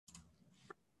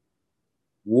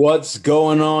What's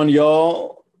going on,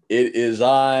 y'all? It is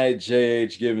I,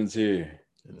 J.H. Gibbons here.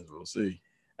 And as we'll see.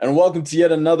 And welcome to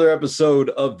yet another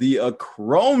episode of the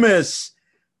Achromous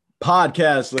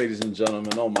podcast, ladies and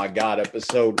gentlemen. Oh my God,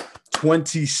 episode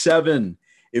 27.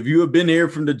 If you have been here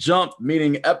from the jump,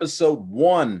 meaning episode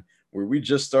 1, where we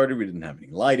just started, we didn't have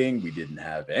any lighting, we didn't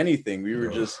have anything. We were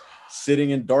just sitting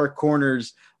in dark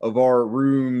corners of our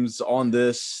rooms on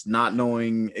this, not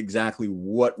knowing exactly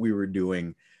what we were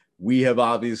doing. We have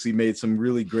obviously made some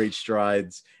really great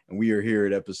strides, and we are here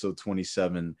at episode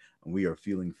 27, and we are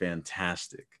feeling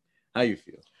fantastic. How you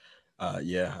feel?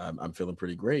 I'm feeling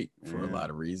pretty great for a lot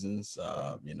of reasons.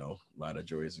 A lot of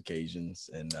joyous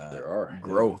occasions and There are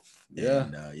growth. Yeah.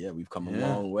 And we've come a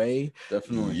long way.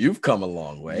 Definitely. You've come a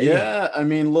long way. Yeah, I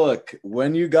mean, look,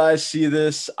 when you guys see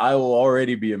this, I will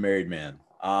already be a married man.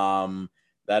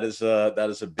 That is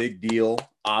a big deal,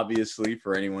 obviously,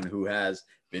 for anyone who has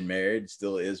been married,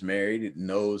 still is married. It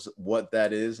knows what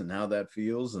that is and how that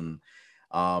feels. And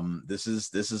this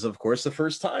is of course the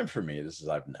first time for me.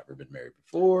 I've never been married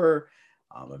before.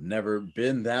 I've never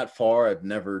been that far. I've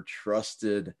never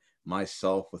trusted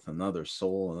myself with another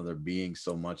soul, another being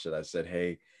so much that I said,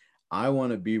 hey, I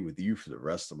want to be with you for the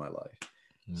rest of my life.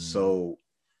 So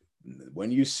when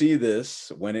you see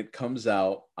this, when it comes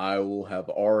out, I will have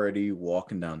already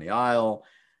walking down the aisle.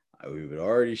 We would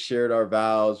already shared our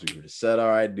vows. We would have said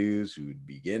our I do's. We would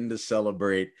begin to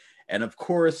celebrate. And of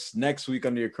course, next week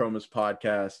on the Achromous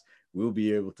podcast, we'll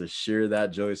be able to share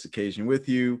that joyous occasion with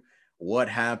you. What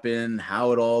happened,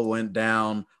 how it all went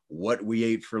down, what we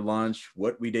ate for lunch,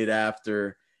 what we did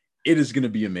after. It is going to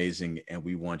be amazing, and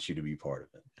we want you to be part of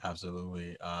it.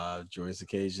 Absolutely. Joyous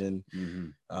occasion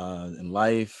in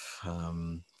life,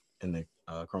 in the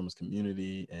Achromous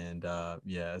community. And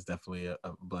it's definitely a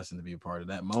blessing to be a part of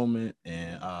that moment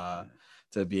and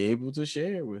to be able to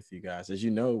share with you guys. As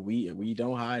you know, we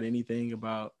don't hide anything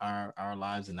about our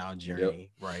lives and our journey,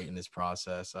 right, in this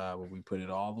process, where we put it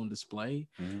all on display.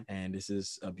 And this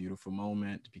is a beautiful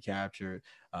moment to be captured,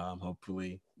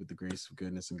 hopefully with the grace of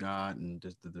goodness and God and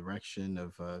just the direction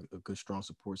of a good, strong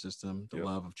support system, the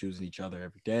love of choosing each other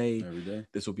every day.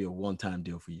 This will be a one-time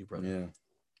deal for you, brother. Yeah.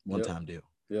 One-time deal.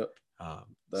 Yep.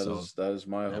 That is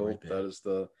my hope. That is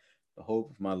the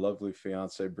hope of my lovely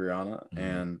fiance Brianna,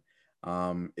 and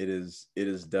it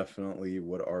is definitely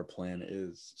what our plan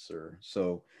is, sir.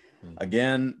 So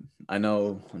again,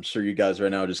 I'm sure you guys right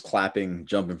now are just clapping,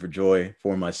 jumping for joy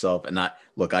for myself. And I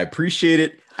appreciate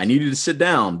it. I needed to sit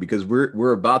down because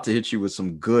we're about to hit you with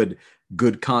some good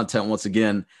content once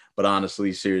again. But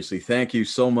honestly, seriously, thank you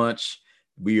so much.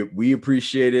 We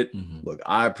appreciate it. Look,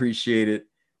 I appreciate it.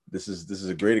 This is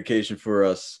a great occasion for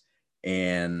us,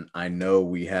 and I know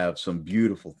we have some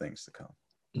beautiful things to come.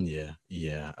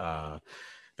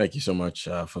 Thank you so much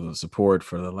for the support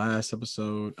for the last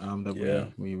episode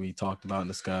that we talked about and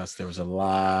discussed. There was a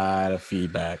lot of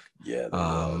feedback. There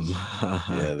was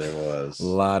a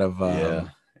lot of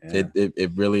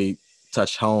It really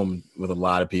touched home with a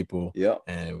lot of people.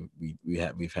 And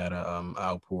we've had a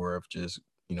outpour of just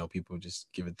people just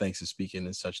giving thanks and speaking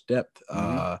in such depth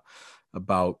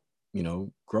about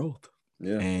growth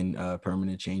and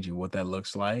permanent change and what that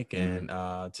looks like, and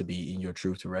to be in your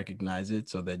truth, to recognize it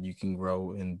so that you can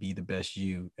grow and be the best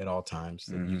you at all times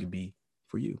that you can be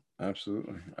for you.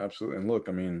 Absolutely. And look,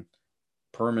 I mean,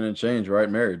 permanent change, right?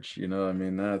 Marriage,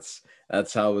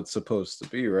 that's how it's supposed to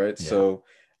be, right? So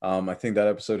I think that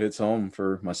episode hits home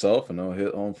for myself, and it'll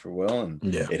hit home for Will, and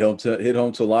it hit home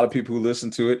to a lot of people who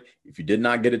listen to it. If you did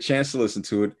not get a chance to listen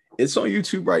to it, it's on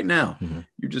YouTube right now.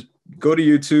 You just go to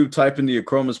YouTube, type in the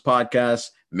Achromous podcast,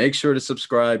 make sure to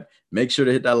subscribe, make sure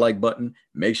to hit that like button,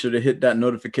 make sure to hit that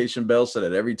notification bell so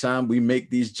that every time we make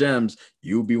these gems,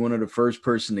 you'll be one of the first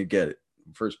people to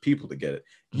get it.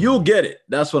 You'll get it.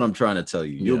 That's what I'm trying to tell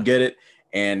you. You'll get it.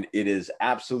 And it is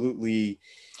absolutely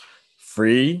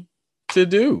free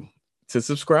to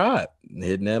subscribe,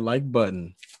 hitting that like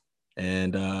button,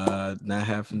 and not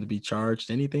having to be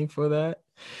charged anything for that.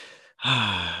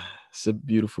 It's a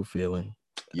beautiful feeling.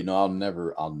 I'll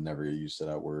never get used to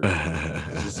that word.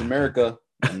 It's America.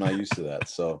 I'm not used to that.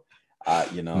 So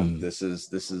this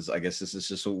is I guess this is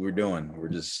just what we're doing. We're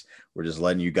just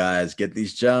letting you guys get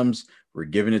these gems. We're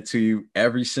giving it to you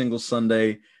every single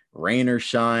Sunday, rain or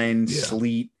shine,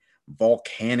 sleet,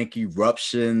 volcanic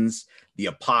eruptions. The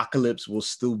apocalypse will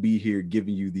still be here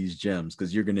giving you these gems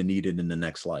because you're going to need it in the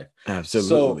next life.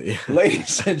 Absolutely. So,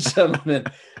 ladies and gentlemen,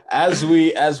 as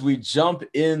we jump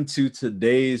into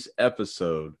today's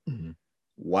episode,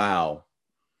 wow.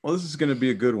 Well, this is going to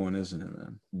be a good one, isn't it,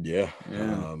 man? Yeah.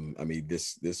 I mean,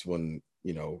 this one,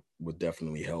 would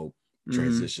definitely help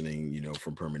transitioning,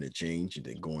 from permanent change and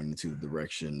then going into the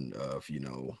direction of,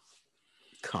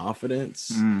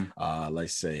 confidence,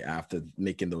 let's say after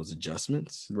making those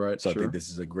adjustments. Right. So I Sure. think this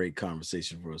is a great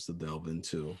conversation for us to delve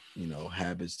into,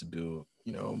 habits to build,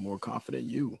 more confident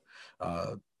you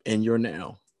in your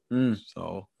now.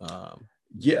 So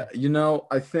yeah,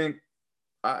 I think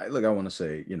I want to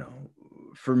say,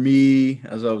 for me,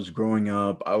 as I was growing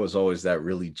up, I was always that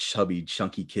really chubby,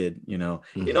 chunky kid,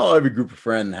 every group of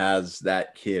friend has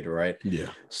that kid, right? Yeah.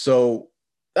 So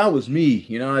that was me,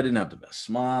 I didn't have the best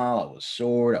smile. I was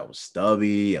short, I was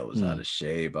stubby, I was out of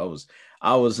shape.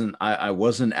 I wasn't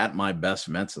at my best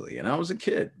mentally. And I was a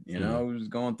kid, I was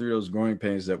going through those growing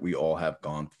pains that we all have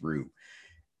gone through.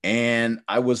 And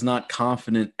I was not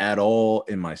confident at all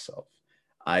in myself.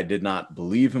 I did not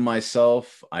believe in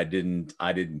myself. I didn't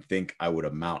think I would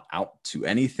amount out to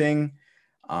anything.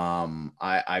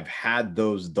 I've had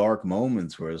those dark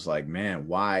moments where it's like, man,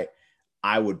 why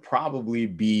I would probably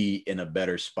be in a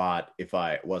better spot if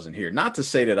I wasn't here. Not to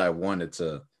say that I wanted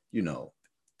to,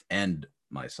 end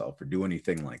myself or do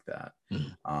anything like that.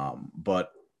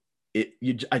 But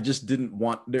I just didn't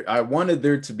want there. I wanted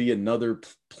there to be another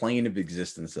plane of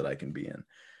existence that I can be in.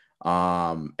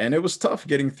 And it was tough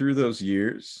getting through those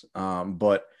years.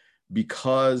 But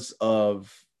because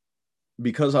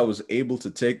I was able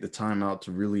to take the time out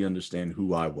to really understand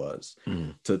who I was,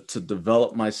 to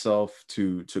develop myself,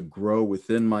 to grow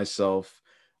within myself,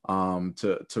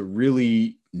 to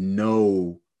really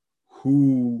know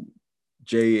who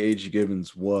J.H.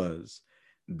 Gibbons was.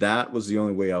 That was the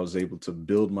only way I was able to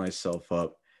build myself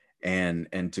up and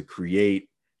to create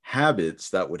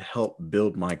habits that would help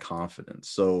build my confidence.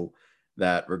 So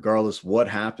that regardless what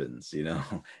happens,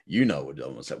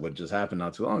 what just happened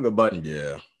not too long ago, but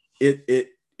yeah,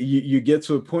 you get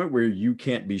to a point where you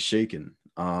can't be shaken.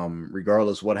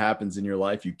 Regardless what happens in your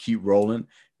life, you keep rolling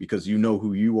because you know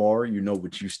who you are, you know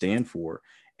what you stand for,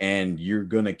 and you're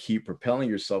going to keep propelling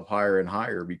yourself higher and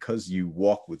higher because you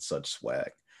walk with such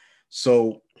swag.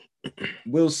 So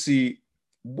we'll see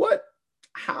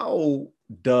how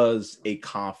does a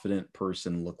confident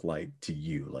person look like to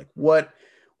you? Like what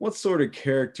sort of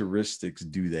characteristics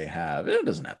do they have? And it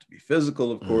doesn't have to be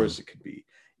physical, of course. It could be,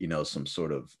 some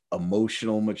sort of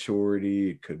emotional maturity.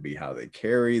 It could be how they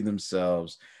carry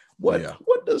themselves. What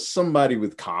does somebody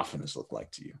with confidence look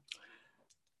like to you?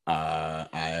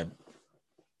 I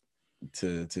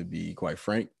to be quite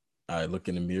frank, I look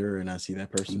in the mirror and I see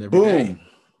that person every Boom. day.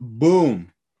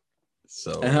 Boom.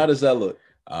 So, and how does that look?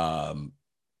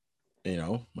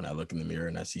 When I look in the mirror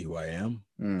and I see who I am,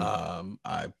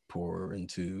 I pour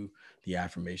into the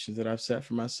affirmations that I've set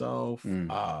for myself.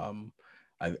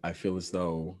 I feel as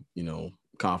though,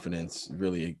 confidence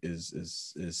really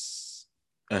is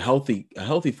a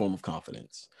healthy form of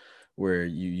confidence, where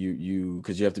you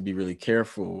because you have to be really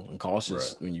careful and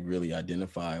cautious when you really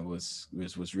identify what's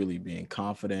really being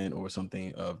confident or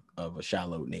something of a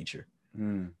shallow nature.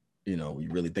 You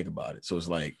really think about it. So it's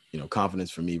like,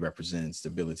 confidence for me represents the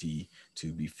ability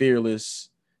to be fearless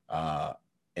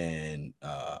and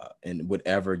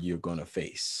whatever you're going to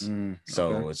face.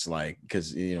 So it's like,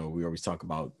 because, we always talk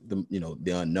about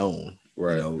the unknown,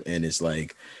 and it's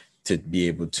like, to be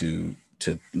able to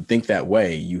think that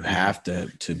way, you have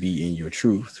to be in your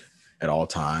truth at all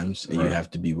times. And you have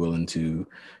to be willing to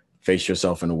face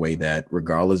yourself in a way that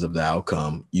regardless of the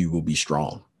outcome, you will be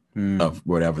strong of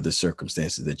whatever the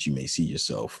circumstances that you may see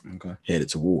yourself headed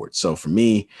towards. So for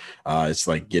me, it's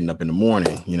like getting up in the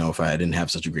morning, if I didn't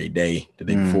have such a great day the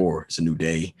day before, it's a new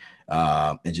day,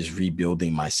 and just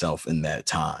rebuilding myself in that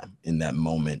time, in that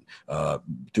moment,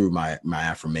 through my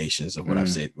affirmations of what I've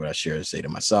said, what I say to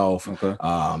myself,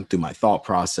 through my thought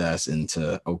process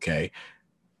into,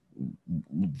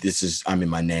 I'm in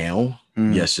my now.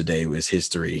 Yesterday was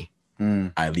history.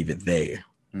 I leave it there.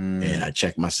 And I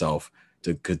check myself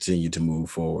to continue to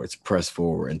move forward, to press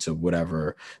forward into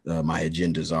whatever my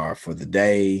agendas are for the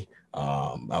day,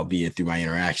 albeit through my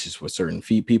interactions with certain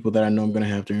people that I know I'm going to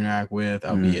have to interact with,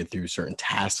 albeit through certain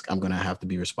tasks I'm going to have to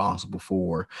be responsible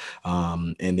for,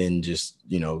 and then just,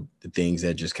 the things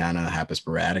that just kind of happen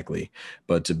sporadically,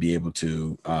 but to be able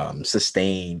to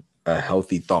sustain a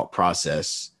healthy thought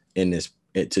process in this,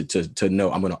 to know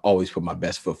I'm going to always put my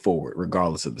best foot forward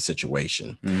regardless of the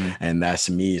situation. And that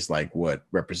to me is like what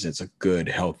represents a good,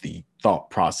 healthy thought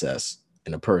process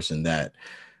in a person, that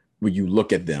when you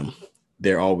look at them,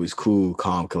 they're always cool,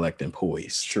 calm, collected, and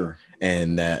poised. Sure.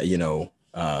 And that,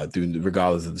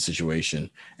 regardless of the situation.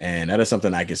 And that is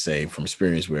something I can say from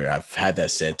experience where I've had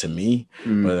that said to me,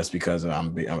 but that's because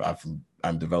I've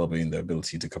I'm developing the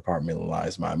ability to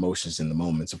compartmentalize my emotions in the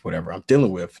moments of whatever I'm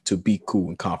dealing with to be cool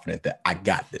and confident that I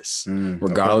got this,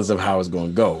 regardless of how it's going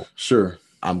to go. Sure.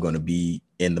 I'm going to be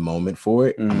in the moment for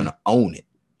it. I'm going to own it,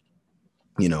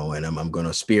 you know, and I'm going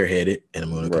to spearhead it, and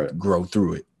I'm going to grow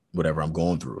through it, whatever I'm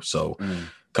going through. So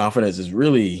confidence is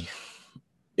really,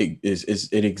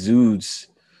 it exudes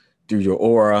through your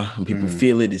aura, and people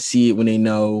feel it and see it when they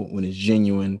know when it's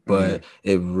genuine, but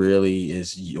it really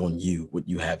is on you, what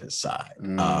you have inside.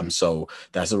 So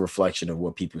that's a reflection of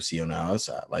what people see on the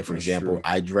outside. Like, for example,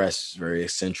 I dress very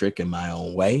eccentric in my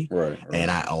own way,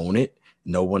 and I own it.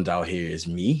 No one's out here is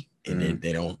me, and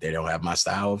they don't have my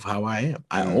style of how I am.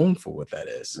 I own for what that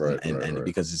is, and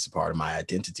because it's a part of my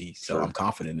identity. So I'm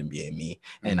confident in being me,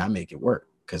 and I make it work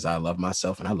because I love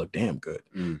myself and I look damn good.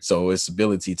 So it's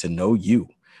ability to know you,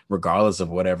 regardless of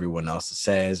what everyone else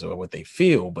says or what they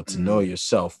feel, but to know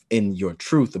yourself in your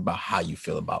truth about how you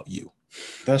feel about you.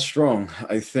 That's strong.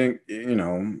 I think, you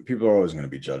know, people are always going to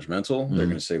be judgmental. They're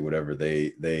going to say whatever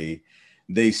they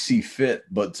see fit,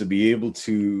 but to be able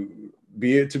to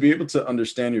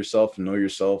understand yourself and know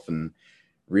yourself and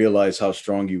realize how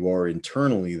strong you are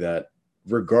internally, that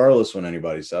regardless what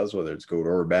anybody says, whether it's good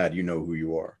or bad, you know who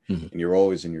you are and you're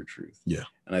always in your truth. Yeah.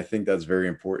 And I think that's very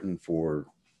important for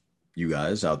you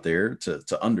guys out there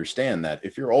to understand that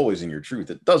if you're always in your truth,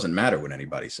 it doesn't matter what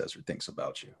anybody says or thinks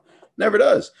about you. Never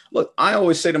does. Look, I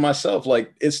always say to myself,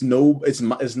 like, it's none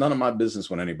of my business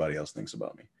when anybody else thinks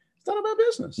about me. It's none of my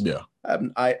business. Yeah.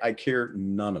 I care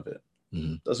none of it.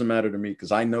 Doesn't matter to me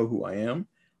because I know who I am.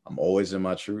 I'm always in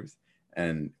my truth.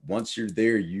 And once you're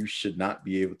there, you should not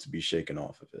be able to be shaken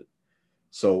off of it.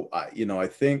 So I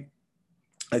think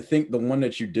the one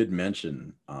that you did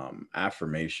mention,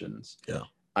 affirmations. Yeah.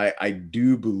 I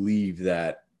do believe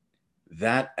that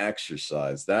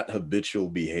exercise, that habitual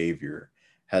behavior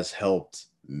has helped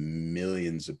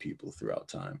millions of people throughout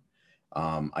time.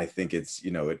 I think it's,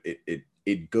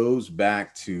 it goes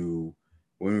back to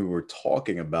when we were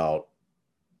talking about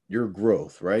your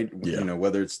growth, right? Yeah. You know,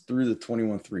 whether it's through the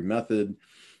 21-3 method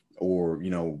or,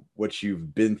 what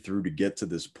you've been through to get to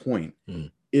this point,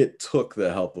 it took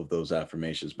the help of those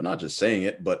affirmations, but not just saying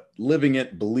it, but living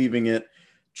it, believing it,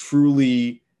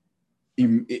 truly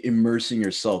immersing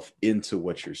yourself into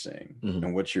what you're saying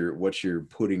and what you're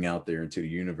putting out there into the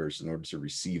universe in order to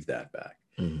receive that back.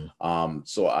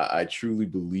 So I truly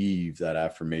believe that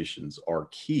affirmations are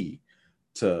key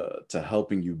to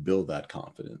helping you build that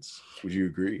confidence. Would you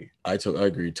agree? I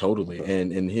agree totally.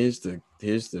 And here's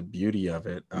the beauty of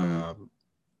it,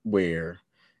 where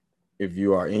if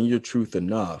you are in your truth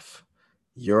enough,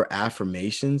 your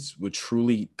affirmations would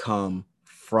truly come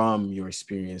from your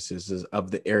experiences of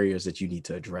the areas that you need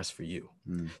to address for you.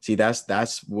 See,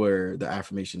 that's where the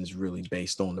affirmation is really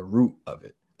based on the root of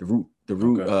it, the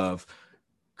root of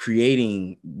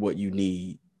creating what you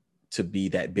need to be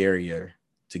that barrier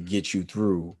to get you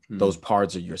through those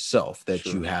parts of yourself that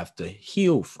you have to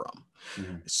heal from.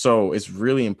 So it's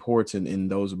really important in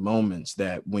those moments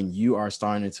that when you are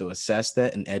starting to assess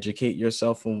that and educate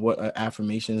yourself on what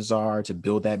affirmations are to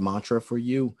build that mantra for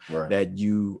you, that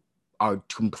you are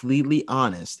completely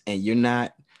honest and you're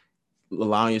not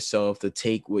allowing yourself to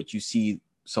take what you see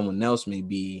someone else may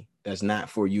be that's not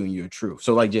for you and your truth.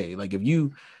 So like Jay, like if you're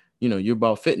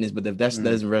about fitness, but if that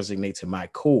doesn't resonate to my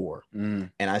core,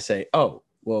 and I say, oh,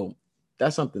 well,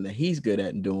 that's something that he's good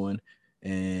at doing,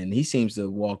 and he seems to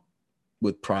walk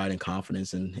with pride and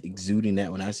confidence and exuding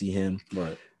that when I see him.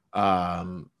 Right.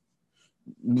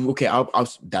 Okay, I'll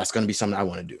that's going to be something I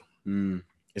want to do.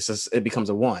 It's just, it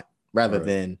becomes a want rather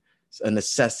than a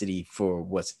necessity for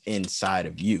what's inside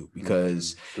of you.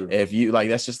 Because if you like,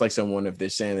 that's just like someone, if they're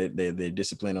saying that they're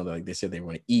disciplined, or like they said they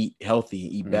want to eat healthy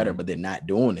and eat better, but they're not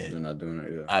doing it. They're not doing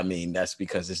it. Yeah. I mean, that's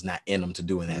because it's not in them to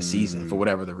do in that season for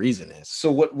whatever the reason is.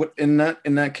 So what in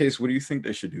that case, what do you think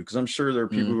they should do? Because I'm sure there are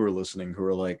people who are listening who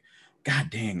are like, God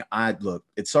dang, look,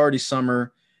 it's already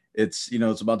summer. It's,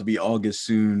 it's about to be August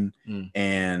soon.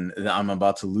 And I'm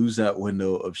about to lose that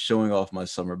window of showing off my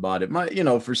summer body.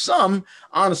 For some,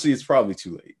 honestly, it's probably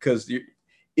too late, because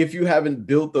if you haven't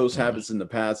built those habits in the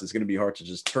past, it's going to be hard to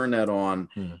just turn that on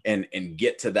and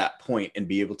get to that point and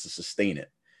be able to sustain it.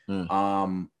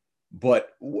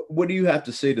 But what do you have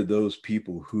to say to those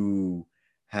people who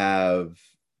have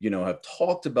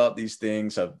talked about these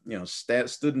things, have,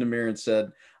 stood in the mirror and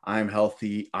said, I'm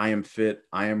healthy, I am fit,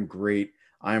 I am great,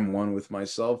 I am one with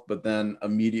myself, but then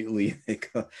immediately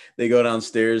they go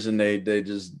downstairs and they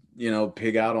just,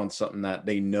 pig out on something that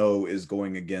they know is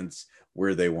going against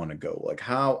where they want to go? Like,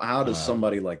 how does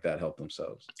somebody like that help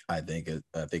themselves? I think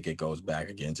it goes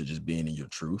back again to just being in your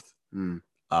truth.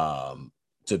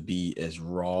 to be as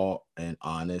raw and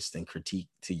honest and critique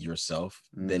to yourself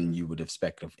than you would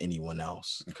expect of anyone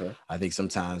else. Okay. I think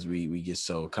sometimes we get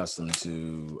so accustomed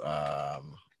to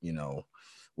you know,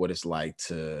 what it's like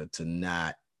to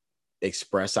not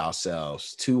express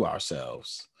ourselves to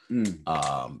ourselves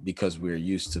because we're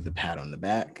used to the pat on the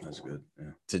back. That's good.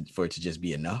 Yeah. For it to just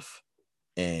be enough.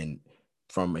 And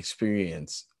from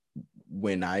experience,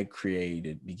 when I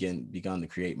begun to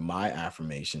create my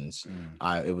affirmations,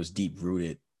 it was deep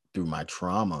rooted through my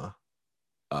trauma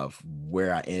of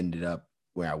where I ended up,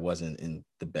 where I wasn't in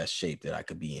the best shape that I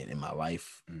could be in my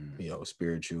life, you know,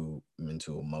 spiritual,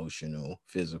 mental, emotional,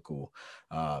 physical.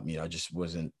 You know, I just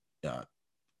wasn't,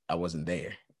 I wasn't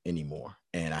there anymore.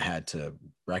 And I had to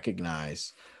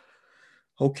recognize,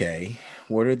 okay,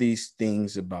 what are these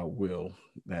things about Will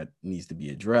that needs to be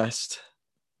addressed,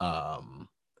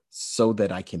 so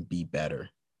that I can be better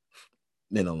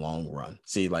in the long run.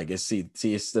 See, like it's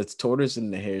the tortoise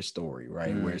and the hare story,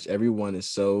 right? Where everyone is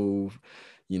so,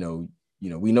 you know,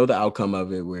 we know the outcome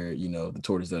of it, where you know the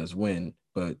tortoise does win,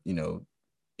 but you know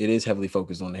it is heavily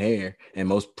focused on the hare, and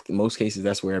most cases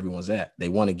that's where everyone's at. They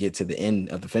want to get to the end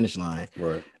of the finish line,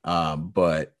 right?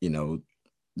 But you know,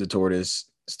 the tortoise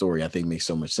story I think makes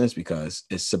so much sense because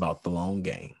it's about the long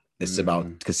game. It's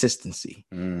about consistency.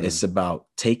 It's about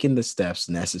taking the steps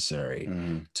necessary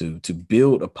to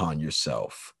build upon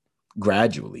yourself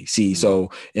gradually. See, so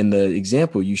in the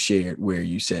example you shared where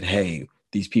you said, hey,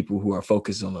 these people who are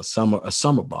focused on a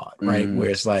summer bod, right? Where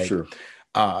it's like, Sure.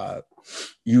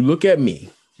 You look at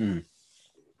me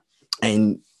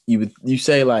and you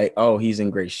say like, oh, he's in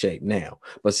great shape now.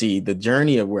 But see, the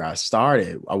journey of where I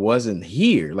started, I wasn't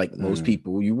here. Like most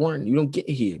people, you don't get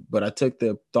here. But I took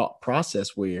the thought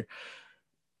process where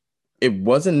it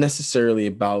wasn't necessarily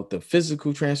about the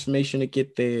physical transformation to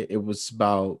get there. It was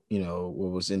about, you know,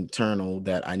 what was internal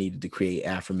that I needed to create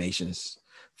affirmations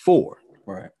for,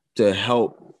 right, to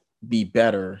help be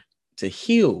better, to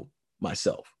heal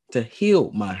myself, to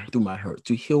heal through my hurt,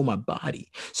 to heal my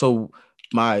body. So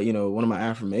one of my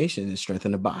affirmations is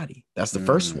strengthen the body. That's the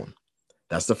first one.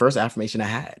 That's the first affirmation I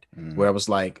had, where I was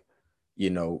like, you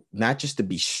know, not just to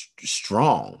be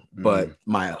strong, but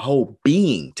my whole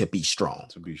being to be strong.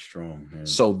 To be strong. Man.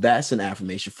 So that's an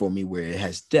affirmation for me where it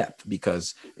has depth,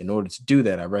 because in order to do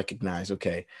that, I recognize,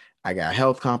 okay, I got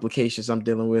health complications I'm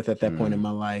dealing with at that point in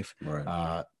my life.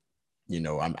 Right. You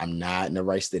know, I'm not in the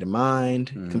right state of mind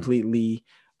completely.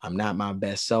 I'm not my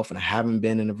best self, and I haven't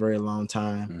been in a very long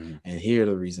time. And here are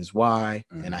the reasons why.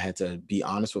 And I had to be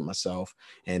honest with myself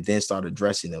and then start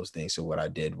addressing those things. So what I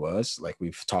did was, like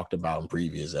we've talked about in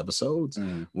previous episodes,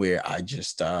 where I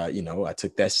just, I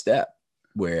took that step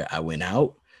where I went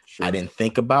out. Sure. I didn't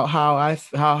think about how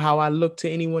I looked to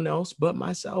anyone else but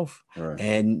myself. Right.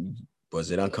 And was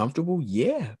it uncomfortable?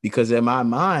 Yeah, because in my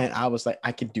mind, I was like,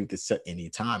 I could do this at any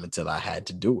time until I had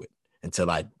to do it, until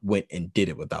I went and did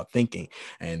it without thinking.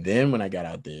 And then when I got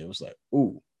out there, it was like,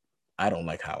 ooh, I don't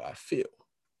like how I feel.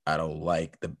 I don't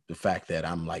like the fact that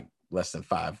I'm like less than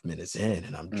 5 minutes in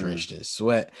and I'm drenched in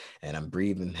sweat and I'm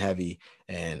breathing heavy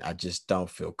and I just don't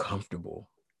feel comfortable.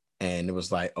 And it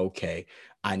was like, okay,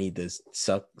 I need to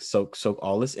soak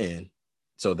all this in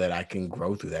so that I can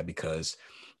grow through that, because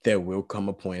there will come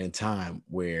a point in time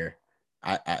where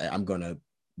I'm going to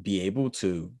be able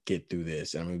to get through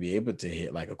this. And I'm going to be able to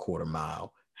hit like a quarter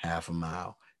mile, half a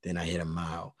mile. Then I hit a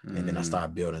mile, and then I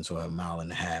start building to a mile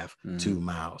and a half, 2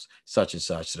 miles, such and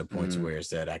such, to the point to where it's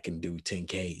that I can do 10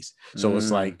 Ks. So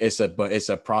it's like, it's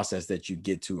a process that you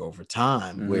get to over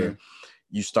time where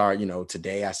you start, you know,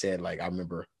 today I said, like, I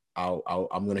remember I'm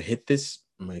going to hit this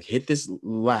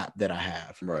lap that I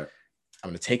have. Right. I'm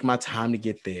going to take my time to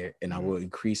get there, and I will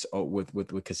increase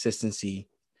with consistency.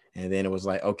 And then it was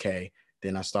like, okay,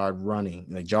 then I started running,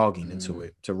 like jogging into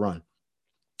it to run.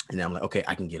 And then I'm like, okay,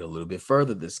 I can get a little bit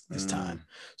further this time.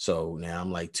 So now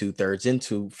I'm like 2/3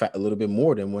 into a little bit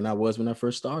more than when I was when I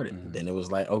first started. Then it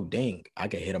was like, oh, dang, I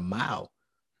can hit a mile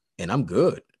and I'm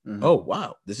good. Oh,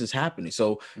 wow, this is happening.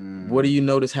 So what do you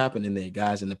notice happening there,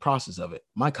 guys, in the process of it?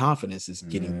 My confidence is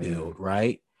getting built,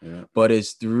 right? Yeah. But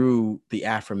it's through the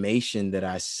affirmation that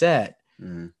I set.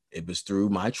 It was through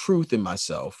my truth in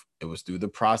myself. It was through the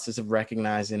process of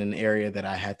recognizing an area that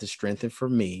I had to strengthen for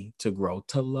me to grow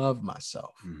to love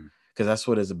myself. Because that's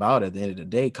what it's about at the end of the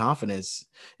day. Confidence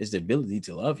is the ability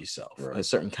to love yourself a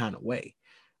certain kind of way.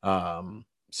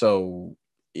 So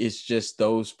it's just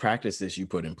those practices you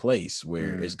put in place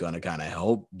where it's going to kind of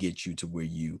help get you to where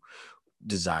you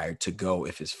desire to go,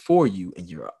 if it's for you and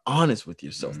you're honest with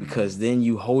yourself, because then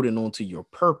you holding on to your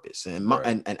purpose.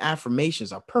 And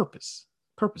affirmations are purposes.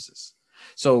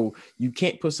 So you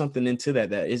can't put something into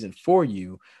that isn't for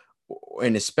you,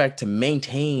 and expect to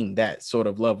maintain that sort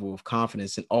of level of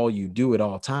confidence in all you do at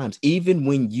all times, even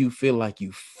when you feel like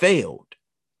you failed.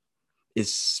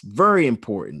 It's very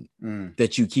important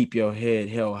that you keep your head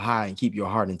held high and keep your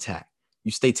heart intact.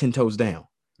 You stay 10 toes down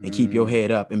and keep your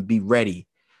head up and be ready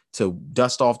to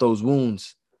dust off those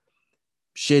wounds,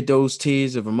 shed those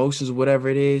tears of emotions, whatever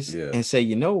it is, and say,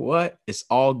 you know what? It's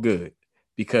all good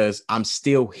because I'm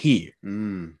still here.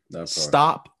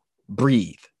 Stop,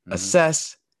 breathe,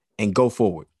 assess, and go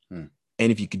forward. And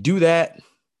if you could do that,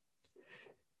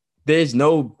 there's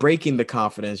no breaking the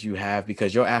confidence you have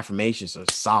because your affirmations are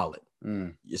solid.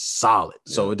 You're solid.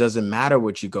 So it doesn't matter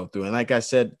what you go through. And like I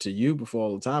said to you before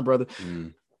all the time, brother,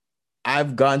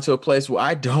 I've gotten to a place where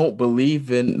I don't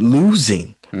believe in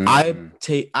losing. I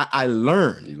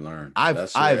learned. You learned. I've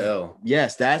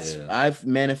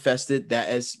manifested that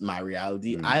as my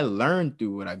reality. I learned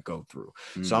through what I go through.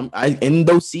 So I in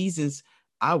those seasons,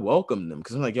 I welcome them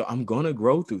because I'm like, yo, I'm gonna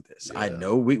grow through this. I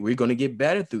know we're gonna get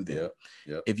better through them.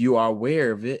 If you are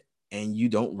aware of it and you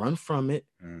don't run from it,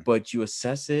 but you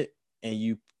assess it and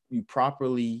you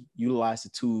properly utilize the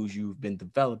tools you've been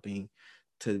developing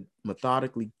to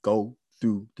methodically go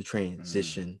through the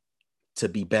transition to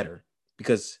be better,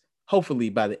 because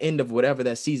hopefully by the end of whatever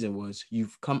that season was,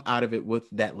 you've come out of it with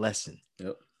that lesson.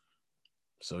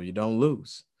 So you don't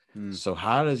lose. So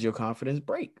how does your confidence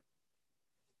break?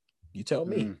 You tell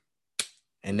me.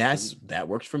 And that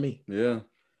works for me. I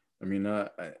mean,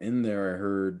 in there I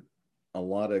heard a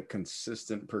lot of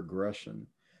consistent progression,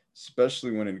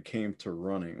 especially when it came to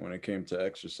running, when it came to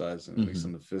exercising, at least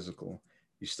in the physical.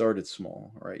 You started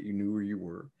small, right? You knew where you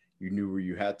were. You knew where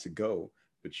you had to go,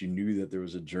 but you knew that there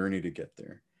was a journey to get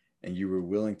there. And you were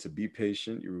willing to be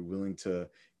patient. You were willing to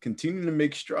continue to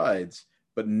make strides,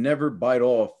 but never bite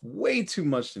off way too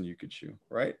much than you could chew,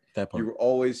 right? You were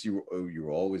always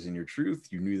in your truth.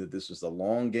 You knew that this was a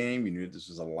long game. You knew that this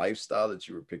was a lifestyle that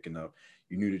you were picking up.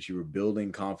 You knew that you were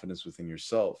building confidence within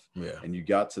yourself. And you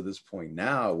got to this point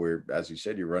now where, as you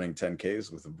said, you're running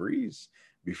 10Ks with a breeze.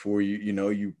 Before you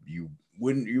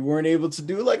weren't able to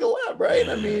do like a lap, right?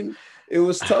 I mean, it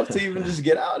was tough to even just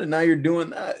get out, and now you're doing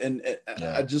that. And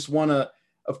I just want to,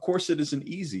 of course it isn't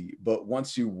easy, but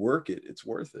once you work it, it's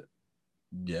worth it.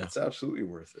 It's absolutely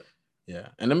worth it.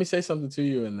 And let me say something to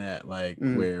you in that, like,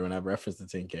 where when I reference the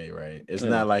 10K, right? It's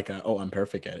not like, I'm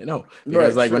perfect at it. No,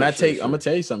 because I'm gonna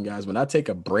tell you something, guys. When I take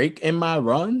a break in my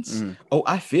runs,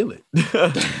 I feel it.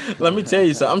 Let me tell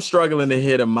you, so I'm struggling to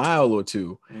hit a mile or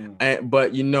two,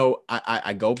 but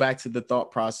I go back to the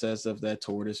thought process of that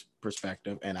tortoise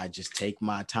perspective, and I just take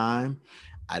my time.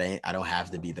 I don't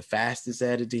have to be the fastest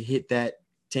at it to hit that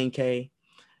 10K.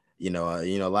 A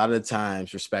lot of the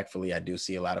times, respectfully, I do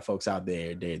see a lot of folks out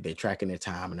there, they're tracking their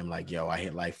time, and I'm like, yo, I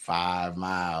hit like 5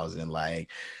 miles in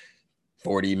like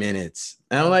 40 minutes.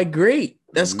 And I'm like, great,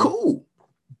 that's cool.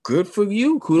 Good for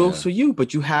you. Kudos for you.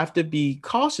 But you have to be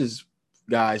cautious,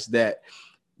 guys, that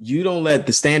you don't let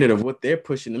the standard of what they're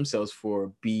pushing themselves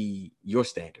for be your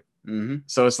standard.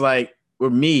 So it's like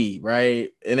with me,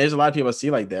 right? And there's a lot of people I see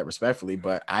like that, respectfully,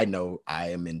 but I know I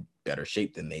am in better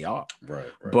shape than they are.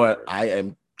 But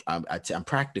I'm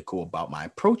practical about my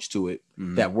approach to it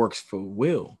that works for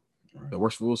Will. That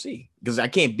works for Will C. Because I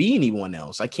can't be anyone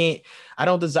else. I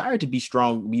don't desire to be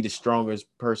the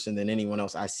strongest person than anyone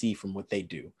else I see from what they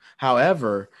do.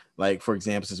 However, like, for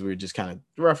example, since we were just kind of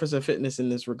referencing fitness in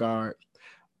this regard,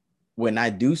 when I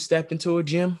do step into a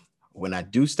gym, when I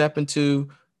do step into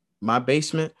my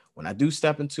basement, when I do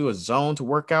step into a zone to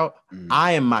work out,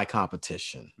 I am my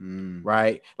competition,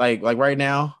 right? Like right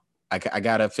now, I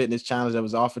got a fitness challenge that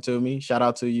was offered to me. Shout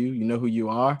out to you. You know who you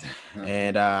are.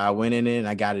 And I went in it and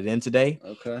I got it in today.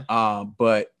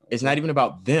 But it's not even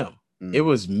about them. It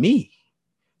was me.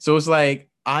 So it's like,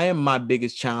 I am my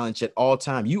biggest challenge at all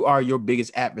time. You are your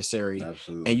biggest adversary.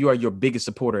 And you are your biggest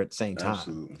supporter at the same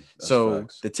time. So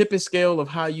the tipping scale of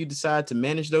how you decide to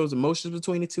manage those emotions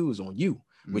between the two is on you,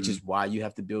 which is why you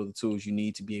have to build the tools you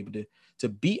need to be able to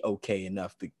be okay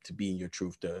enough to be in your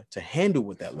truth, to handle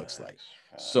what that looks like.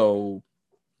 So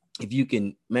if you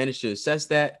can manage to assess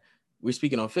that, we're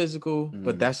speaking on physical,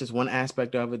 but that's just one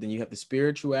aspect of it. Then you have the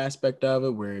spiritual aspect of it,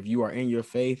 where if you are in your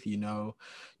faith,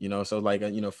 so like,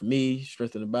 for me,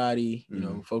 strengthen the body,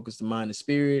 focus the mind and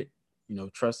spirit,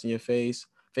 trust in your faith,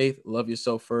 love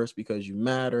yourself first because you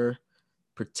matter,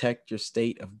 protect your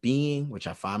state of being, which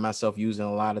I find myself using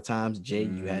a lot of times. Jay,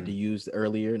 you had to use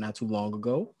earlier, not too long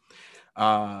ago.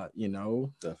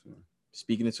 Definitely.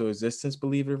 Speaking into existence,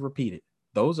 believe it, repeat it.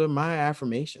 Those are my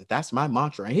affirmations. That's my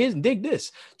mantra. And dig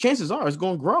this. Chances are it's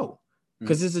going to grow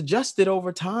because it's adjusted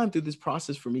over time through this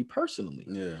process for me personally.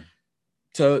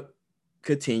 To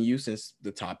continue, since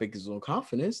the topic is on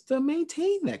confidence, to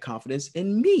maintain that confidence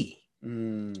in me.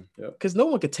 Because no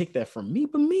one could take that from me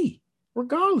but me,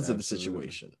 regardless of the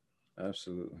situation.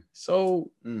 Absolutely.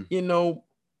 So,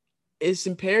 it's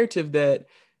imperative that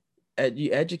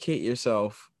you educate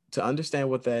yourself to understand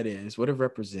what that is, what it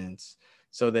represents,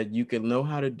 so that you can know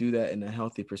how to do that in a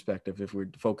healthy perspective if we're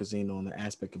focusing on the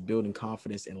aspect of building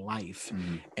confidence in life,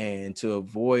 and to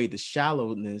avoid the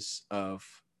shallowness of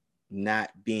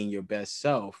not being your best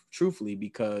self, truthfully,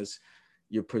 because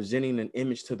you're presenting an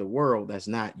image to the world that's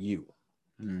not you.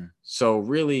 So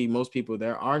really, most people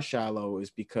that are shallow is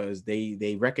because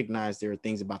they recognize there are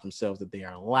things about themselves that they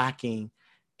are lacking,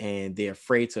 and they're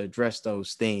afraid to address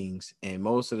those things. And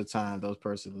most of the time, those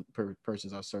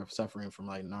persons are suffering from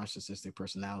like narcissistic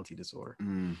personality disorder.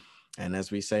 And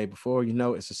as we say before,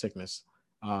 it's a sickness.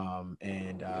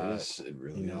 It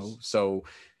really is. So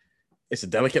it's a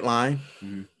delicate line,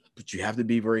 but you have to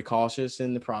be very cautious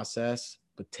in the process,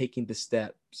 but taking the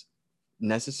steps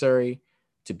necessary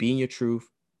to be in your truth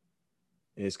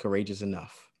is courageous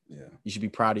enough. Yeah. You should be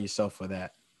proud of yourself for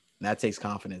that. And that takes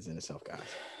confidence in itself, guys.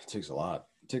 It takes a lot.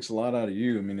 It takes a lot out of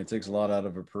you. I mean, it takes a lot out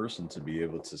of a person to be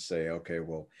able to say, okay,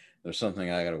 well, there's something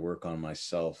I got to work on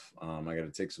myself. I got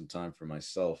to take some time for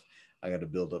myself. I got to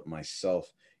build up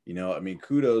myself. I mean,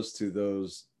 kudos to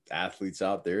those athletes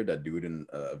out there that do it in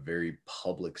a very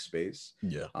public space.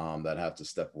 Yeah. That have to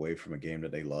step away from a game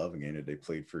that they love, a game that they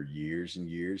played for years and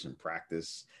years, and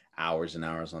practice hours and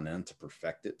hours on end to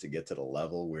perfect it, to get to the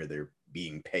level where they're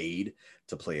being paid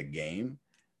to play a game.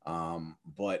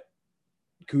 But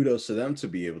kudos to them to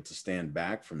be able to stand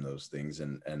back from those things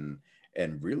and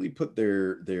really put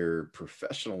their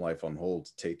professional life on hold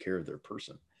to take care of their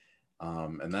person.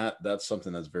 And that's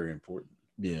something that's very important.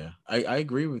 Yeah, I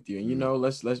agree with you.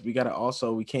 And we gotta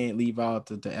also, we can't leave out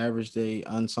the average day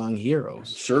unsung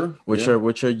heroes. Sure. Which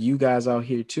are you guys out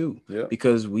here too. Yeah.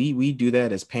 Because we do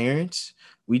that as parents.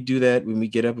 We do that when we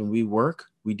get up and we work.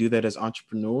 We do that as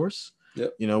entrepreneurs.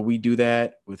 Yep. We do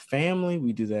that with family.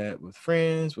 We do that with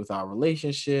friends, with our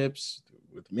relationships,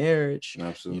 with marriage.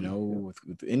 Absolutely.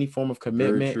 With any form of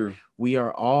commitment. We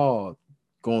are all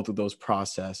going through those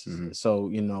processes.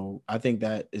 So, I think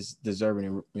that is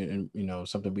deserving and,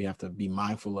 something we have to be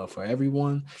mindful of for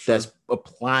everyone that's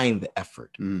applying the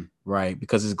effort, right?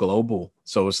 Because it's global.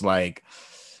 So it's like,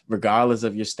 regardless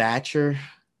of your stature,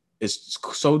 it's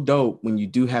so dope when you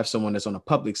do have someone that's on a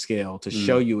public scale to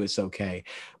show you it's okay.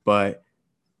 But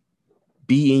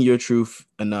be in your truth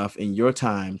enough in your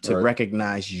time to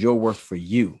recognize your worth for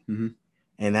you.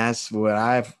 And that's what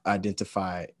I've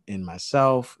identified in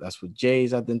myself. That's what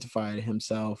Jay's identified in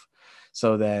himself,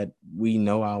 so that we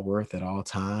know our worth at all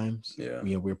times. Yeah.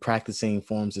 We're practicing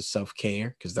forms of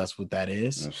self-care, because that's what that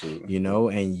is. Absolutely.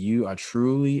 And you are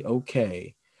truly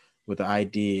okay with the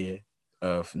idea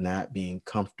of not being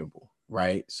comfortable,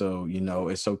 right? So,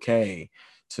 it's okay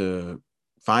to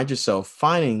find yourself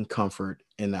finding comfort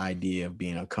in the idea of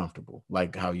being uncomfortable.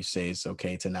 Like how you say it's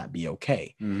okay to not be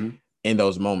okay. In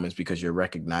those moments, because you're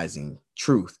recognizing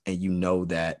truth and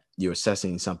that you're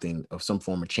assessing something of some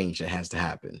form of change that has to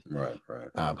happen. Right.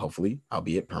 Hopefully,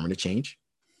 albeit permanent change.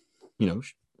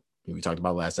 We talked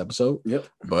about last episode. Yep.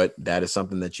 But that is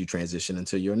something that you transition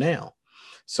into your now.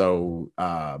 So,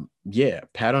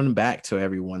 pat on the back to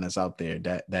everyone that's out there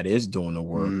that is doing the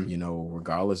work,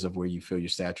 regardless of where you feel your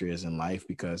stature is in life,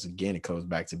 because again, it goes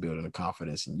back to building the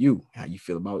confidence in you, how you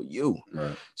feel about you.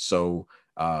 Right. So,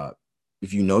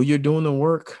 if you're doing the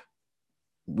work,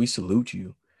 we salute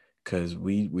you, because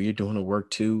we are doing the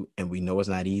work too, and we know it's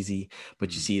not easy.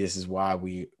 But you see, this is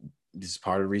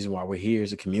part of the reason why we're here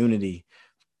as a community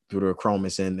through the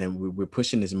Achromous, and we're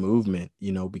pushing this movement,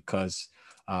 because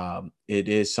it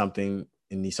is something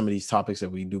in some of these topics that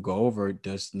we do go over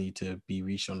does need to be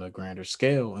reached on a grander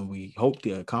scale, and we hope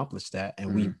to accomplish that,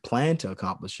 and we plan to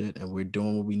accomplish it, and we're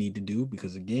doing what we need to do,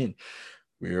 because again,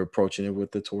 we're approaching it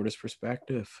with the tortoise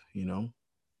perspective.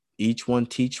 Each one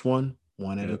teach one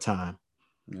at a time.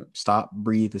 Stop,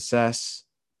 breathe, assess,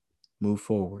 move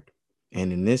forward.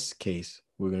 And in this case,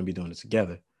 we're going to be doing it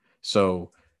together.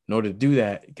 So in order to do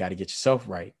that, you got to get yourself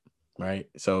right.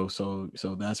 So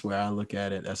that's where I look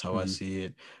at it. That's how I see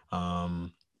it.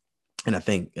 And I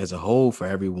think as a whole, for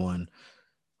everyone,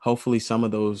 hopefully some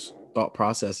of those thought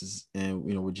processes and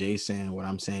what Jay's saying, what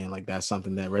I'm saying, like that's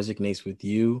something that resonates with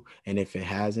you. And if it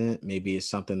hasn't, maybe it's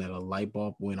something that a light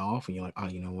bulb went off and you're like, oh,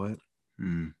 you know what?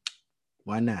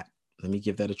 Why not? Let me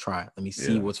give that a try. Let me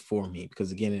see what's for me.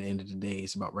 Because again, at the end of the day,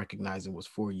 it's about recognizing what's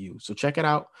for you. So check it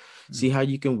out. See how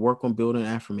you can work on building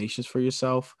affirmations for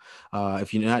yourself.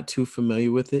 If you're not too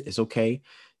familiar with it, it's okay.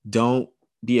 Don't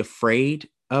be afraid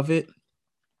of it.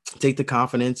 take the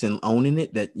confidence and owning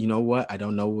it that, you know what, I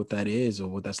don't know what that is or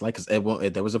what that's like.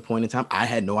 Because there was a point in time I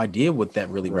had no idea what that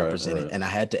really represented. And I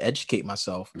had to educate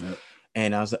myself. Yep.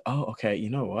 And I was like, oh, okay, you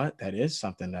know what? That is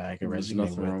something that I can There's resonate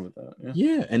nothing with. wrong with that.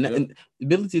 Yeah. And the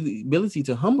ability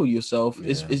to humble yourself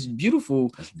is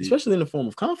beautiful, especially in the form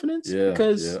of confidence,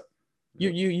 because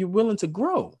you're willing to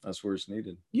grow. That's where it's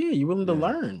needed. Yeah, you're willing to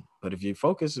learn. But if you're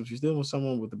dealing with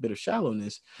someone with a bit of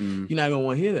shallowness, you're not gonna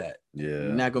want to hear that. Yeah,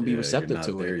 you're not gonna be receptive not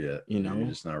to there it. Yet. You're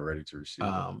just not ready to receive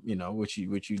it. You know, which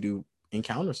you do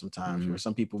encounter sometimes where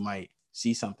some people might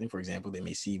see something. For example, they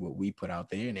may see what we put out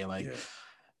there and they're like,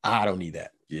 I don't need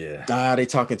that. Yeah. They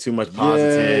talking too much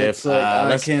positive. It's like,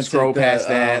 let's can't scroll past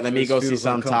that. Oh, Let me go see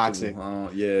something toxic.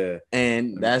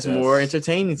 And that's more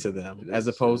entertaining to them, as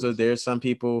opposed to there's some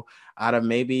people out of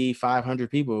maybe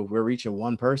 500 people, we're reaching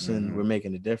one person, we're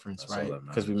making a difference, that's right?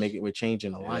 Because we're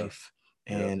changing a life.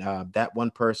 And that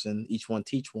one person, each one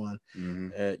teach one.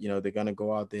 You know, they're gonna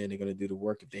go out there and they're gonna do the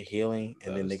work if they're healing,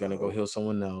 and then they're gonna go heal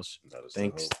someone else.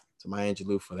 Thanks to Maya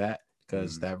Angelou for that,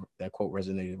 because that quote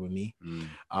resonated with me.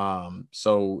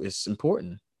 So it's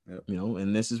important, you know,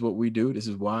 and this is what we do. This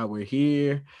is why we're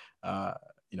here.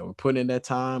 You know, we're putting in that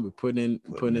time. We're putting in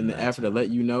the effort to let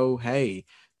you know, hey,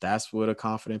 that's what a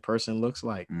confident person looks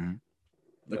like.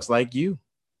 Looks like you.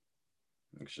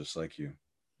 Looks just like you.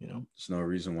 You know, there's no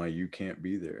reason why you can't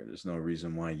be there. There's no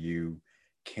reason why you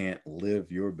can't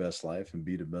live your best life and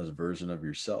be the best version of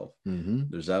yourself.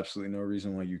 There's absolutely no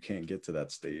reason why you can't get to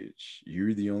that stage.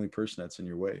 You're the only person that's in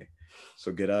your way.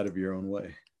 So get out of your own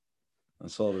way.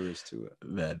 That's all there is to it.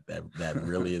 That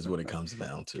really is what it comes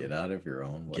down to. Get out of your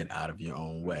own way. Get out of your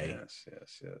own way. Yes.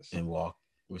 And walk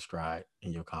with stride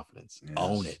in your confidence. Yes.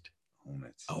 Own it.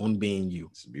 Own being you.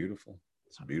 It's beautiful.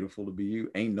 It's beautiful to be you.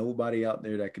 Ain't nobody out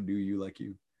there that can do you like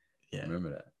you. Yeah. Remember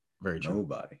that. Very true.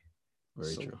 Nobody.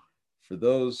 Very true. For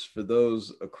those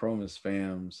Achromous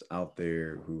fans out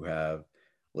there who have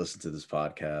listened to this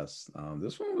podcast,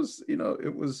 this one was, you know,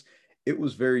 it was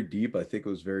very deep. I think it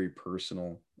was very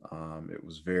personal. There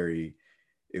was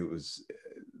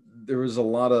a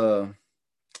lot of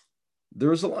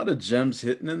gems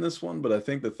hidden in this one, but I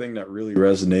think the thing that really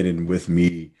resonated with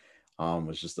me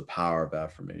was just the power of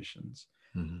affirmations.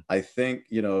 I think,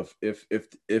 you know,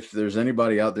 if there's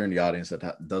anybody out there in the audience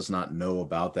that does not know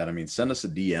about that, I mean, send us a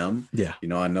DM. Yeah. You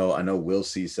know, I know Will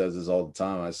C says this all the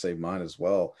time. I say mine as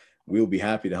well. We'll be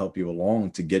happy to help you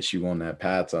along to get you on that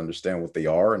path to understand what they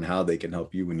are and how they can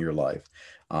help you in your life.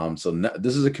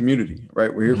 This is a community,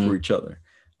 right? We're here for each other.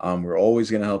 We're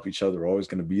always going to help each other. We're always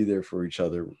going to be there for each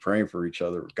other. We're praying for each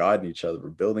other. We're guiding each other. We're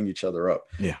building each other up.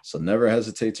 Yeah. So never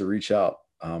hesitate to reach out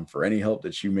for any help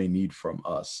that you may need from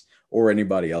us or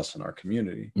anybody else in our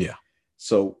community. Yeah.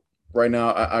 So right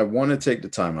now, I want to take the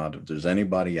time out. If there's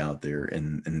anybody out there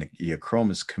in the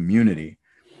Achromous community,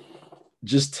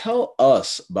 just tell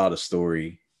us about a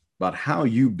story about how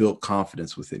you built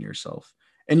confidence within yourself.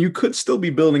 And you could still be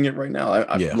building it right now.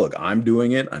 Look, I'm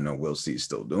doing it. I know Will C is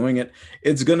still doing it.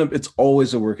 It's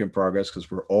always a work in progress because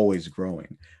we're always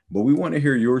growing. But we want to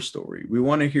hear your story. We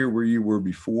want to hear where you were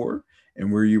before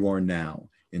and where you are now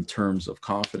in terms of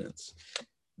confidence.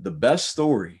 The best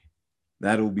story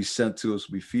that will be sent to us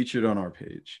will be featured on our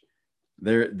page.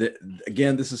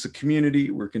 Again, this is a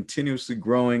community. We're continuously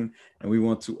growing, and we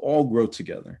want to all grow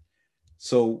together.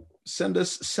 So send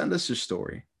us your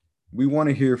story. We want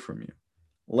to hear from you.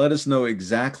 Let us know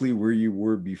exactly where you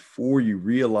were before you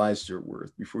realized your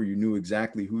worth, before you knew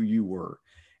exactly who you were,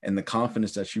 and the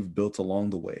confidence that you've built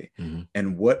along the way,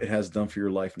 and what it has done for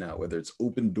your life now, whether it's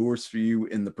opened doors for you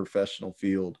in the professional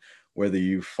field, whether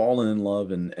you've fallen in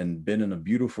love and been in a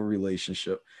beautiful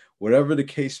relationship, whatever the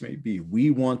case may be.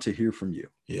 We want to hear from you.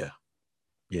 Yeah.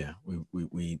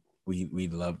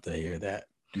 We'd love to hear that.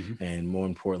 And more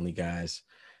importantly, guys,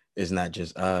 it's not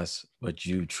just us, but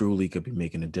you truly could be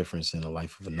making a difference in the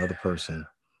life of another person.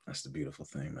 That's the beautiful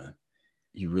thing, man.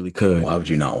 You really could. Why would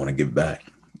you not want to give back?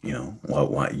 You know,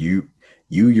 why you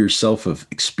yourself have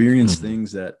experienced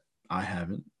things that I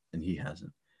haven't and he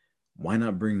hasn't. Why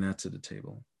not bring that to the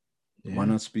table? Yeah. Why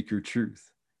not speak your truth?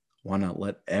 Why not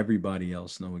let everybody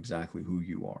else know exactly who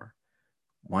you are?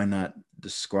 Why not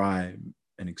describe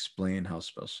and explain how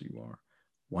special you are?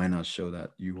 Why not show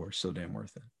that you are so damn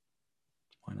worth it?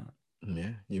 Why not?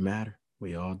 Yeah, you matter.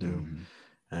 We all do.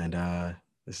 And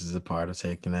this is a part of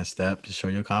taking that step to show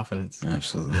your confidence.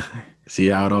 Absolutely. See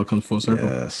how it all comes full circle.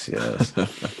 Yes.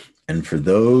 And for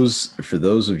those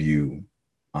of you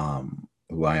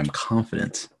who I am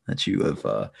confident that you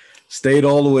have stayed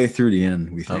all the way through the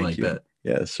end, we thank you. That.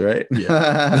 Yes, right?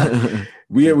 Yeah.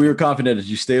 we are confident that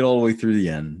you stayed all the way through the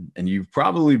end, and you've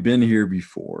probably been here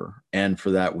before. And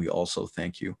for that, we also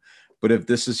thank you. But if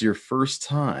this is your first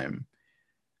time,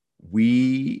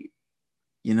 we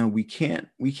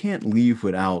can't leave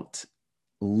without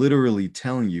literally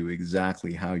telling you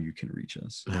exactly how you can reach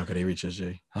us. How can they reach us,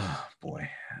 Jay? Oh boy,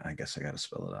 I guess I got to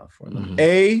spell it out for them.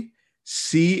 Achromous.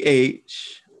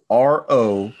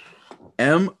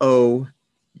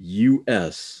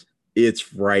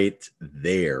 It's right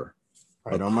there.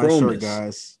 Right on my shirt,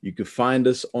 guys. You can find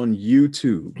us on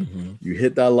YouTube. You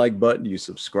hit that like button, you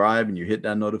subscribe, and you hit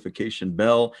that notification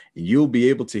bell, and you'll be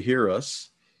able to hear us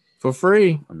for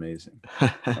free. Amazing.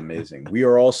 Amazing. We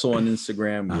are also on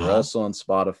Instagram. We are also on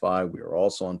Spotify. We are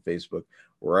also on Facebook.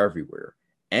 We're everywhere.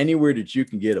 Anywhere that you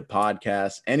can get a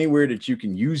podcast, anywhere that you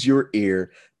can use your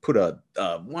ear, put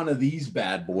one of these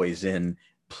bad boys in,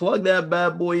 plug that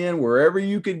bad boy in, wherever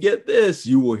you could get this,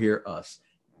 you will hear us.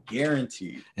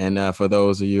 Guaranteed. And for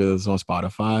those of you that's on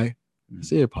Spotify,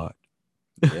 it's AirPod.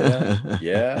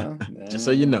 Yeah. Just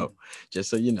so you know.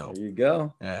 There you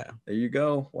go. Yeah. There you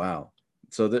go. Wow.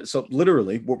 So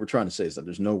literally what we're trying to say is that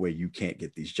there's no way you can't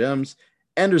get these gems,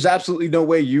 and there's absolutely no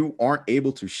way you aren't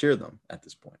able to share them at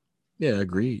this point. Yeah,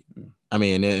 agreed. I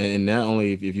mean, and not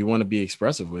only if you want to be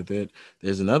expressive with it,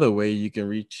 there's another way you can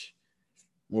reach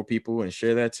more people and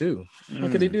share that too. How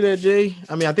can they do that, Jay?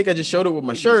 I mean, I think I just showed it with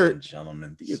my shirt.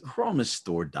 Gentlemen, the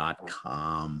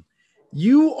achromoussstore.com.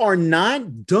 You are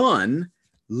not done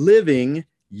living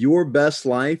your best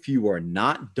life. You are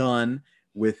not done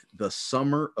with the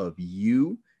summer of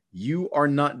you. You are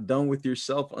not done with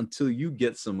yourself until you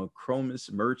get some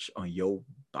Achromous merch on your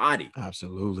body.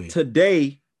 Absolutely.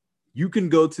 Today, you can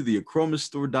go to the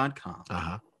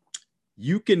achromoussstore.com.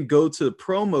 You can go to the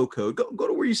promo code. Go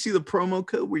to where you see the promo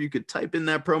code, where you could type in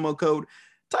that promo code.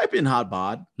 Type in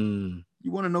HotBod.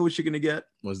 You want to know what you're going to get?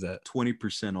 What's that?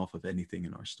 20% off of anything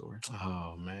in our store.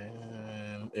 Oh,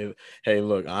 man. Hey,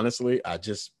 look, honestly, I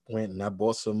just went and I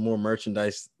bought some more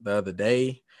merchandise the other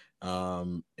day. For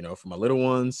my little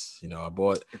ones, I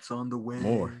bought. It's on the way.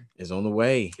 More. It's on the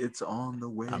way. It's on the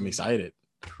way. I'm excited.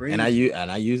 Crazy.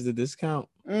 And I used the discount.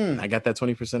 I got that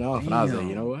 20% off. Damn. And I was like,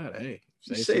 you know what? Hey,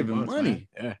 you're saving money.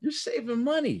 Man. Yeah. You're saving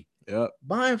money. Yep.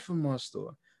 Buying from our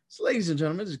store. So, ladies and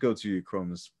gentlemen, just go to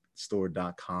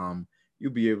achromoussstore.com.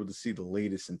 You'll be able to see the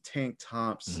latest in tank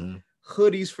tops,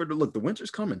 hoodies for the winter's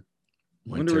coming.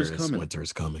 Winter is coming. Winter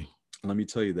is coming. Let me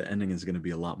tell you, the ending is going to be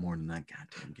a lot more than that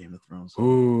goddamn Game of Thrones.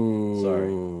 Ooh,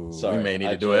 sorry. We may need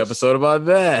to do an episode about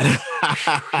that.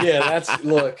 Yeah,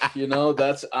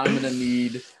 I'm going to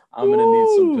need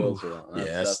some pills for that.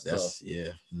 That's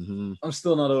I'm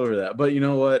still not over that. But you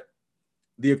know what?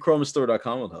 The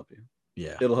achromoussstore.com will help you.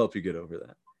 Yeah. It'll help you get over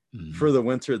that. For the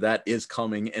winter that is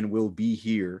coming and will be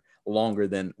here longer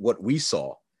than what we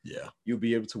saw. Yeah. You'll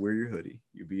be able to wear your hoodie.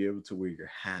 You'll be able to wear your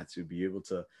hats. You'll be able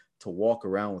to walk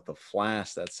around with a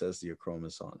flash that says the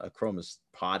Achromous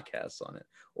podcast on it,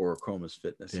 or Achromous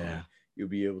Fitness on it. You'll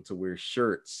be able to wear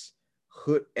shirts,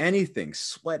 hood, anything,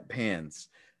 sweatpants,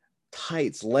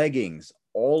 tights, leggings.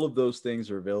 All of those things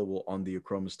are available on the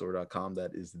achromoussstore.com.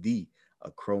 That is the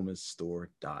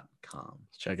achromoussstore.com.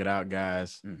 Check it out,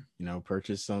 guys.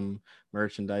 Purchase some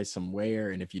merchandise, some wear,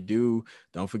 and if you do,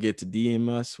 don't forget to DM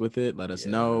us with it. Let us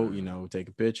know. Take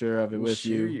a picture of it with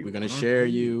you. We're gonna share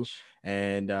you,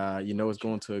 and it's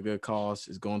going to a good cause.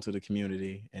 It's going to the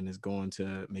community, and it's going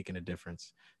to making a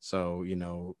difference. So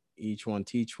each one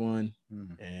teach one,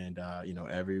 and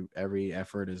every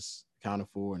effort is accounted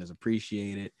for and is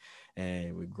appreciated,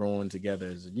 and we're growing together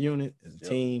as a unit, as a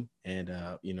team, and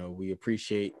we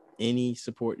appreciate any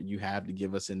support that you have to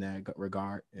give us in that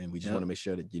regard, and we just want to make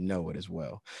sure that you know it as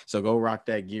well. So go rock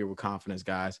that gear with confidence,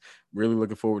 guys. Really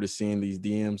looking forward to seeing these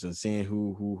DMs and seeing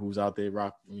who's out there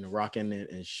rocking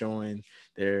it and showing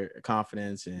their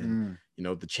confidence and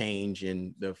the change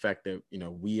and the effect that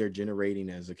we are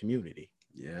generating as a community.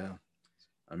 Yeah,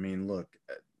 I mean, look,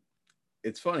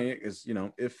 it's funny because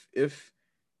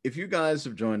if you guys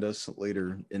have joined us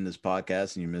later in this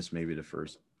podcast and you missed maybe the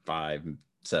first 5-7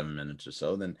 minutes or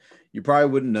so, then you probably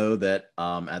wouldn't know that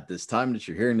at this time that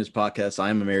you're hearing this podcast, I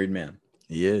am a married man.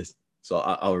 He is. So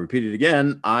I'll repeat it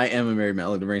again. I am a married man.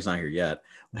 Look, the ring's not here yet.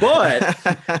 But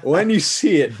when you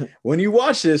see it, when you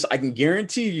watch this, I can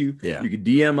guarantee you, you can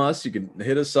DM us, you can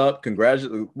hit us up,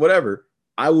 congratulate, whatever.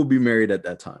 I will be married at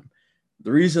that time.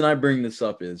 The reason I bring this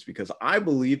up is because I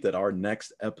believe that our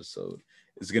next episode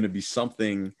is going to be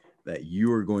something that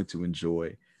you are going to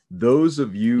enjoy. Those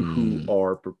of you who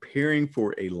are preparing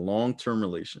for a long-term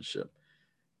relationship,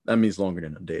 that means longer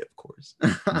than a day, of course.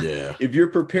 Yeah. If you're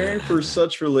preparing for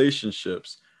such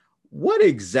relationships, what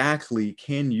exactly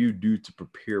can you do to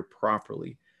prepare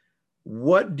properly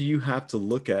what do you have to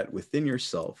look at within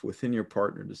yourself, within your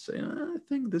partner to say, I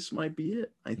think this might be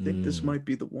it. I think this might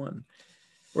be the one.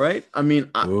 Right? I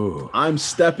mean, I'm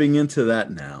stepping into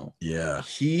that now. Yeah.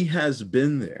 He has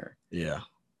been there. Yeah.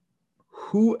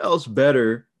 Who else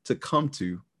better to come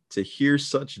to hear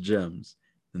such gems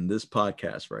than this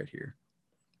podcast right here?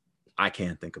 I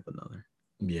can't think of another.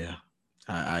 Yeah.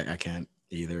 I can't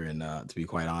either. And to be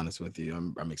quite honest with you,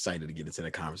 I'm excited to get into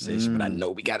the conversation, but I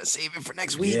know we got to save it for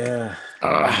next week. Yeah.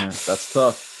 That's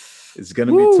tough. It's going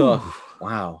to be tough.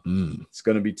 Wow. It's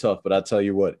going to be tough. But I tell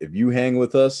you what, if you hang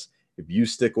with us, if you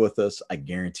stick with us, I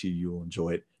guarantee you'll enjoy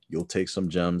it. You'll take some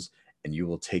gems and you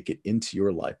will take it into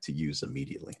your life to use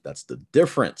immediately. That's the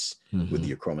difference with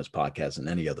the Achromous podcast and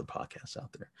any other podcasts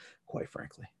out there, quite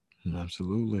frankly.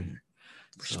 Absolutely.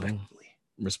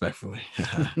 Respectfully.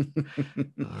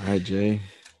 All right, Jay.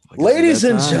 Ladies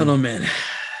and gentlemen,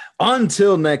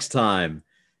 until next time,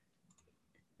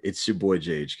 it's your boy,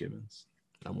 J.H. Gibbons.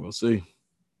 And we'll see.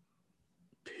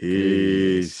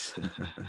 Peace.